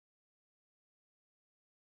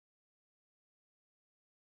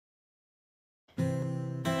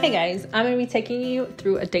Hey guys, I'm going to be taking you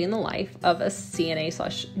through a day in the life of a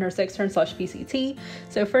CNA / nurse extern / PCT.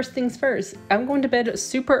 So first things first, I'm going to bed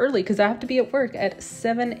super early because I have to be at work at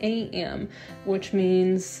 7 a.m., which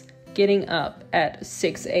means getting up at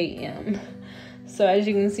 6 a.m. So as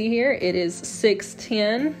you can see here, it is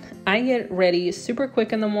 6:10. I get ready super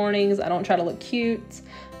quick in the mornings. I don't try to look cute.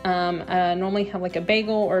 I normally have like a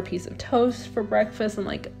bagel or a piece of toast for breakfast and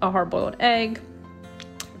like a hard-boiled egg.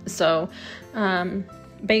 So,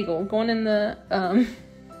 bagel going in the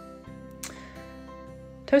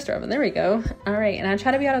toaster oven. There we go. All right, and I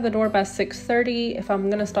try to be out of the door by 6:30. If I'm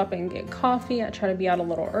gonna stop and get coffee, I try to be out a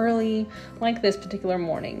little early. Like this particular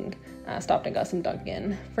morning, I stopped and got some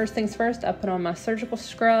Dunkin'. First things first, I put on my surgical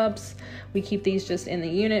scrubs. We keep these just in the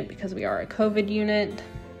unit because we are a COVID unit.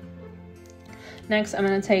 Next, I'm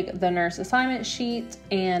going to take the nurse assignment sheet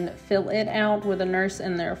and fill it out with a nurse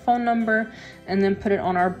and their phone number, and then put it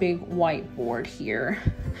on our big whiteboard here.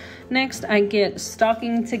 Next, I get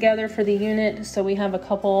stocking together for the unit. So we have a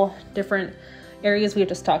couple different areas we have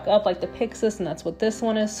to stock up, like the Pyxis, and that's what this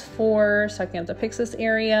one is for, stocking up the Pyxis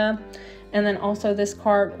area. And then also this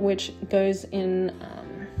cart, which goes in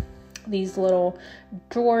these little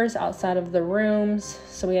drawers outside of the rooms.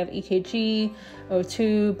 So we have EKG,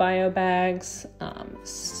 O2, bio bags,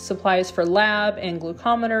 supplies for lab and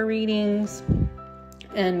glucometer readings,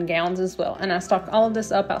 and gowns as well. And I stock all of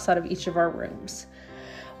this up outside of each of our rooms.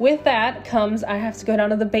 With that comes, I have to go down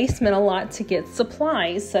to the basement a lot to get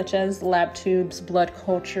supplies such as lab tubes, blood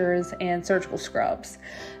cultures, and surgical scrubs.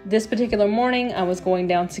 This particular morning, I was going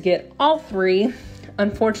down to get all three.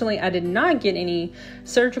 Unfortunately, I did not get any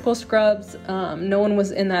surgical scrubs. No one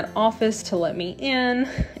was in that office to let me in,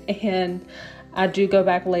 and I do go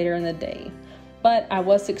back later in the day. But I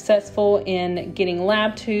was successful in getting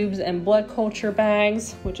lab tubes and blood culture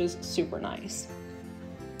bags, which is super nice.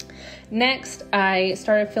 Next, I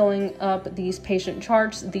started filling up these patient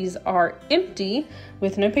charts. These are empty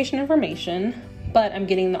with no patient information, but I'm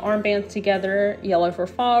getting the armbands together: yellow for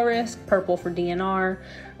fall risk, purple for DNR,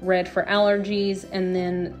 red for allergies, and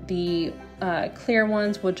then the clear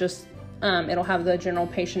ones will just, it'll have the general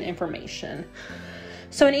patient information.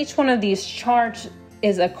 So in each one of these charts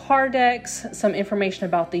is a Cardex, some information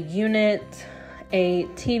about the unit, a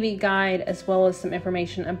TV guide, as well as some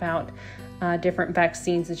information about different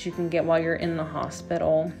vaccines that you can get while you're in the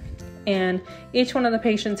hospital. And each one of the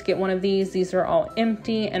patients get one of these. These are all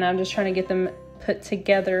empty, and I'm just trying to get them put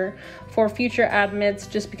together for future admits,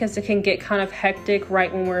 just because it can get kind of hectic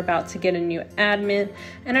right when we're about to get a new admit,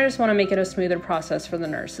 and I just want to make it a smoother process for the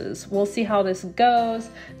nurses. We'll see how this goes.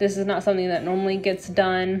 This is not something that normally gets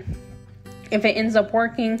done. If it ends up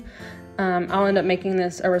working, I'll end up making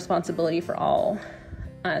this a responsibility for all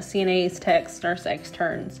CNAs, techs, nurse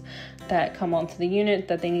externs that come onto the unit,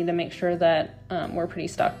 that they need to make sure that we're pretty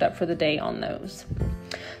stocked up for the day on those.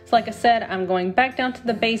 So like I said, I'm going back down to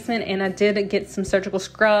the basement, and I did get some surgical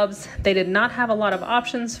scrubs. They did not have a lot of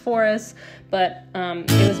options for us, but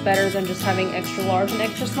it was better than just having extra large and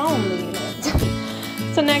extra small in the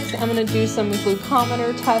unit. So next, I'm going to do some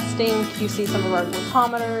glucometer testing, QC some of our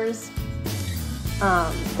glucometers.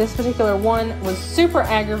 This particular one was super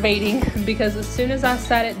aggravating because as soon as I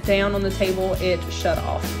sat it down on the table, it shut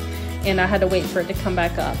off, and I had to wait for it to come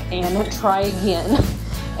back up and try again.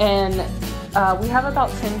 And we have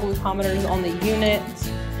about 10 glucometers on the unit.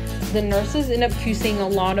 The nurses end up QCing a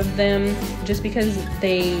lot of them just because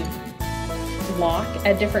they lock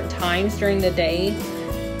at different times during the day.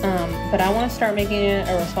 But I want to start making it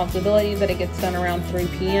a responsibility that it gets done around 3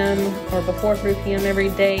 p.m. or before 3 p.m. every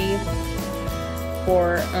day.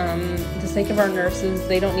 For the sake of our nurses,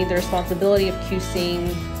 they don't need the responsibility of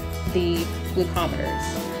QCing the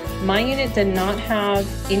glucometers. My unit did not have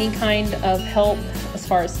any kind of help as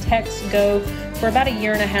far as techs go for about 1.5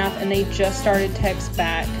 years, and they just started techs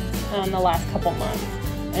back the last couple months,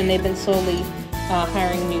 and they've been slowly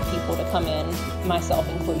hiring new people to come in, myself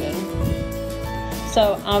included.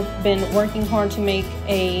 So I've been working hard to make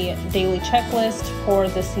a daily checklist for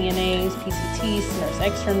the CNAs, PCTs, nurse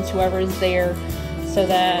externs, whoever is there, so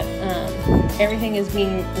that everything is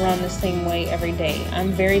being run the same way every day.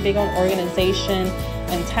 I'm very big on organization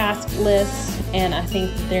and task lists, and I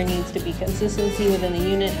think there needs to be consistency within the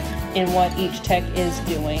unit in what each tech is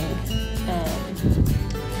doing.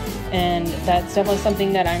 And that's definitely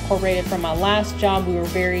something that I incorporated from my last job. We were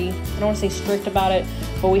very, I don't want to say strict about it,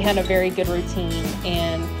 but we had a very good routine,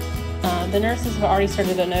 and the nurses have already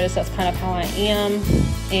started to notice that's kind of how I am,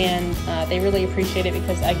 and they really appreciate it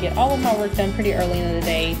because I get all of my work done pretty early in the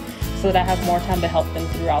day so that I have more time to help them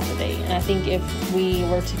throughout the day. And I think if we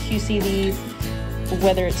were to QC these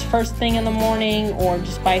whether it's first thing in the morning or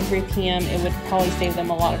just by 3 p.m., it would probably save them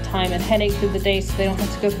a lot of time and headache through the day, so they don't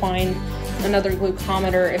have to go find another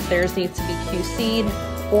glucometer if theirs needs to be QC'd,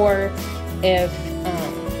 or if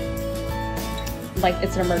like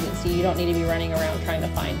it's an emergency. You don't need to be running around trying to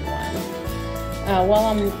find one. While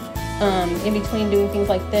I'm in between doing things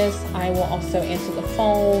like this, I will also answer the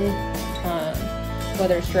phone,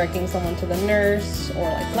 whether it's directing someone to the nurse or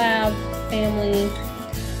like lab, family.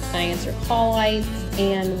 I answer call lights,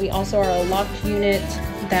 and we also are a locked unit.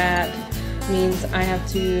 That means I have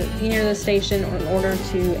to be near the station in order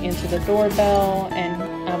to answer the doorbell,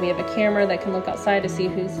 and we have a camera that can look outside to see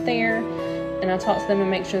who's there, and I'll talk to them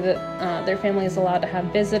and make sure that their family is allowed to have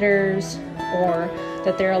visitors, or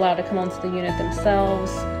that they're allowed to come onto the unit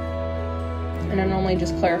themselves. And I normally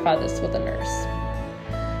just clarify this with the nurse.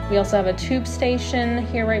 We also have a tube station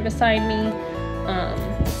here right beside me.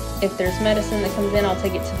 If there's medicine that comes in, I'll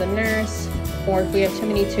take it to the nurse, or if we have too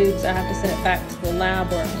many tubes, I have to send it back to the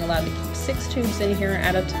lab, where I'm allowed to keep 6 tubes in here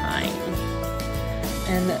at a time,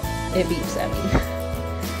 and it beeps at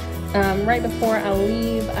me. Right before I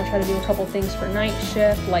leave, I try to do a couple things for night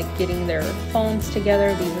shift, like getting their phones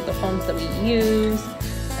together. These are the phones that we use.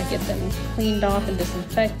 I get them cleaned off and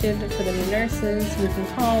disinfected for the new nurses. We can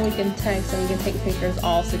call, we can text, and we can take pictures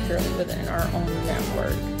all securely within our own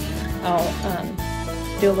network. I'll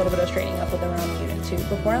do a little bit of straightening up with around the unit too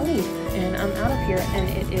before I leave. And I'm out of here, and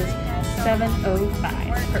it is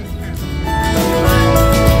 7:05. Perfect.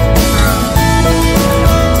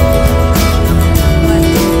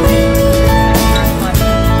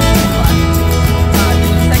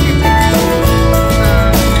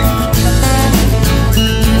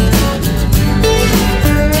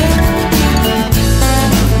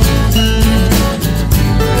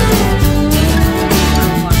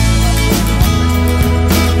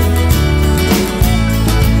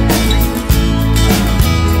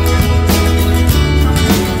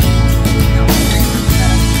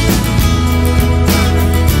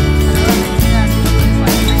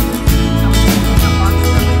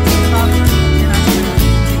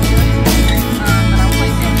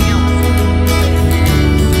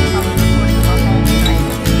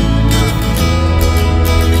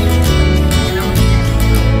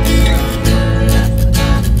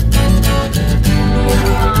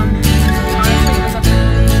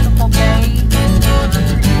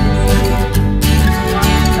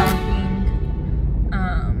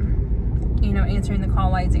 Answering the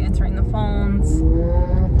call lights, answering the phones,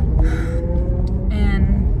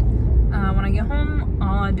 and when I get home,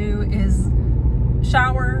 all I do is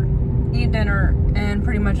shower, eat dinner, and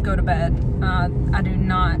pretty much go to bed. I do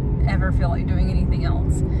not ever feel like doing anything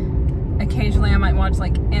else. Occasionally I might watch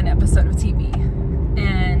like an episode of TV,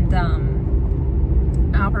 and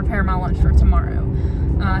I'll prepare my lunch for tomorrow.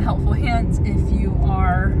 Helpful hints if you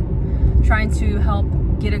are trying to help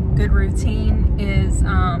get a good routine is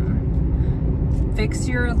fix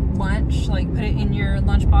your lunch, like put it in your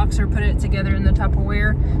lunchbox or put it together in the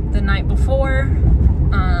Tupperware the night before.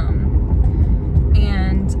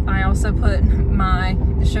 And I also put my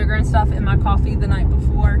sugar and stuff in my coffee the night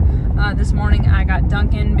before. This morning I got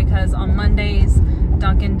Dunkin', because on Mondays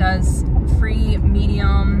Dunkin' does free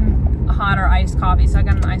medium hot or iced coffee, so I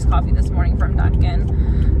got an iced coffee this morning from Dunkin'.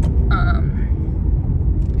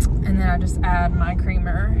 And then I just add my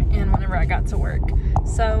creamer in whenever I got to work.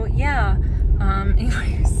 So yeah,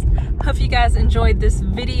 anyways, hope you guys enjoyed this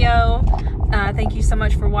video. Thank you so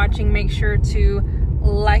much for watching. Make sure to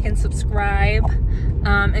like and subscribe,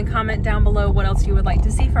 and comment down below what else you would like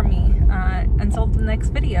to see from me. Until the next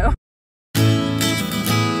video.